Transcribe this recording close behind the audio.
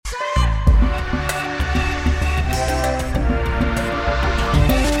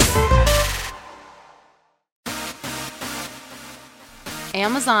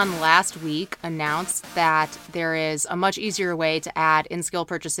Amazon last week announced that there is a much easier way to add in-skill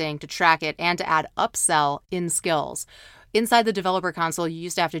purchasing, to track it, and to add upsell in skills. Inside the developer console, you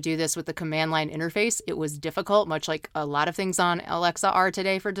used to have to do this with the command line interface. It was difficult, much like a lot of things on Alexa are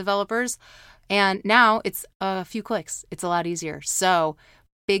today for developers. And now it's a few clicks. It's a lot easier. So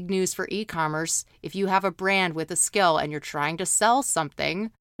big news for e-commerce. If you have a brand with a skill and you're trying to sell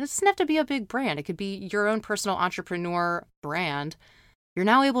something, it doesn't have to be a big brand. It could be your own personal entrepreneur brand. You're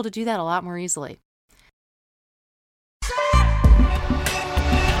now able to do that a lot more easily.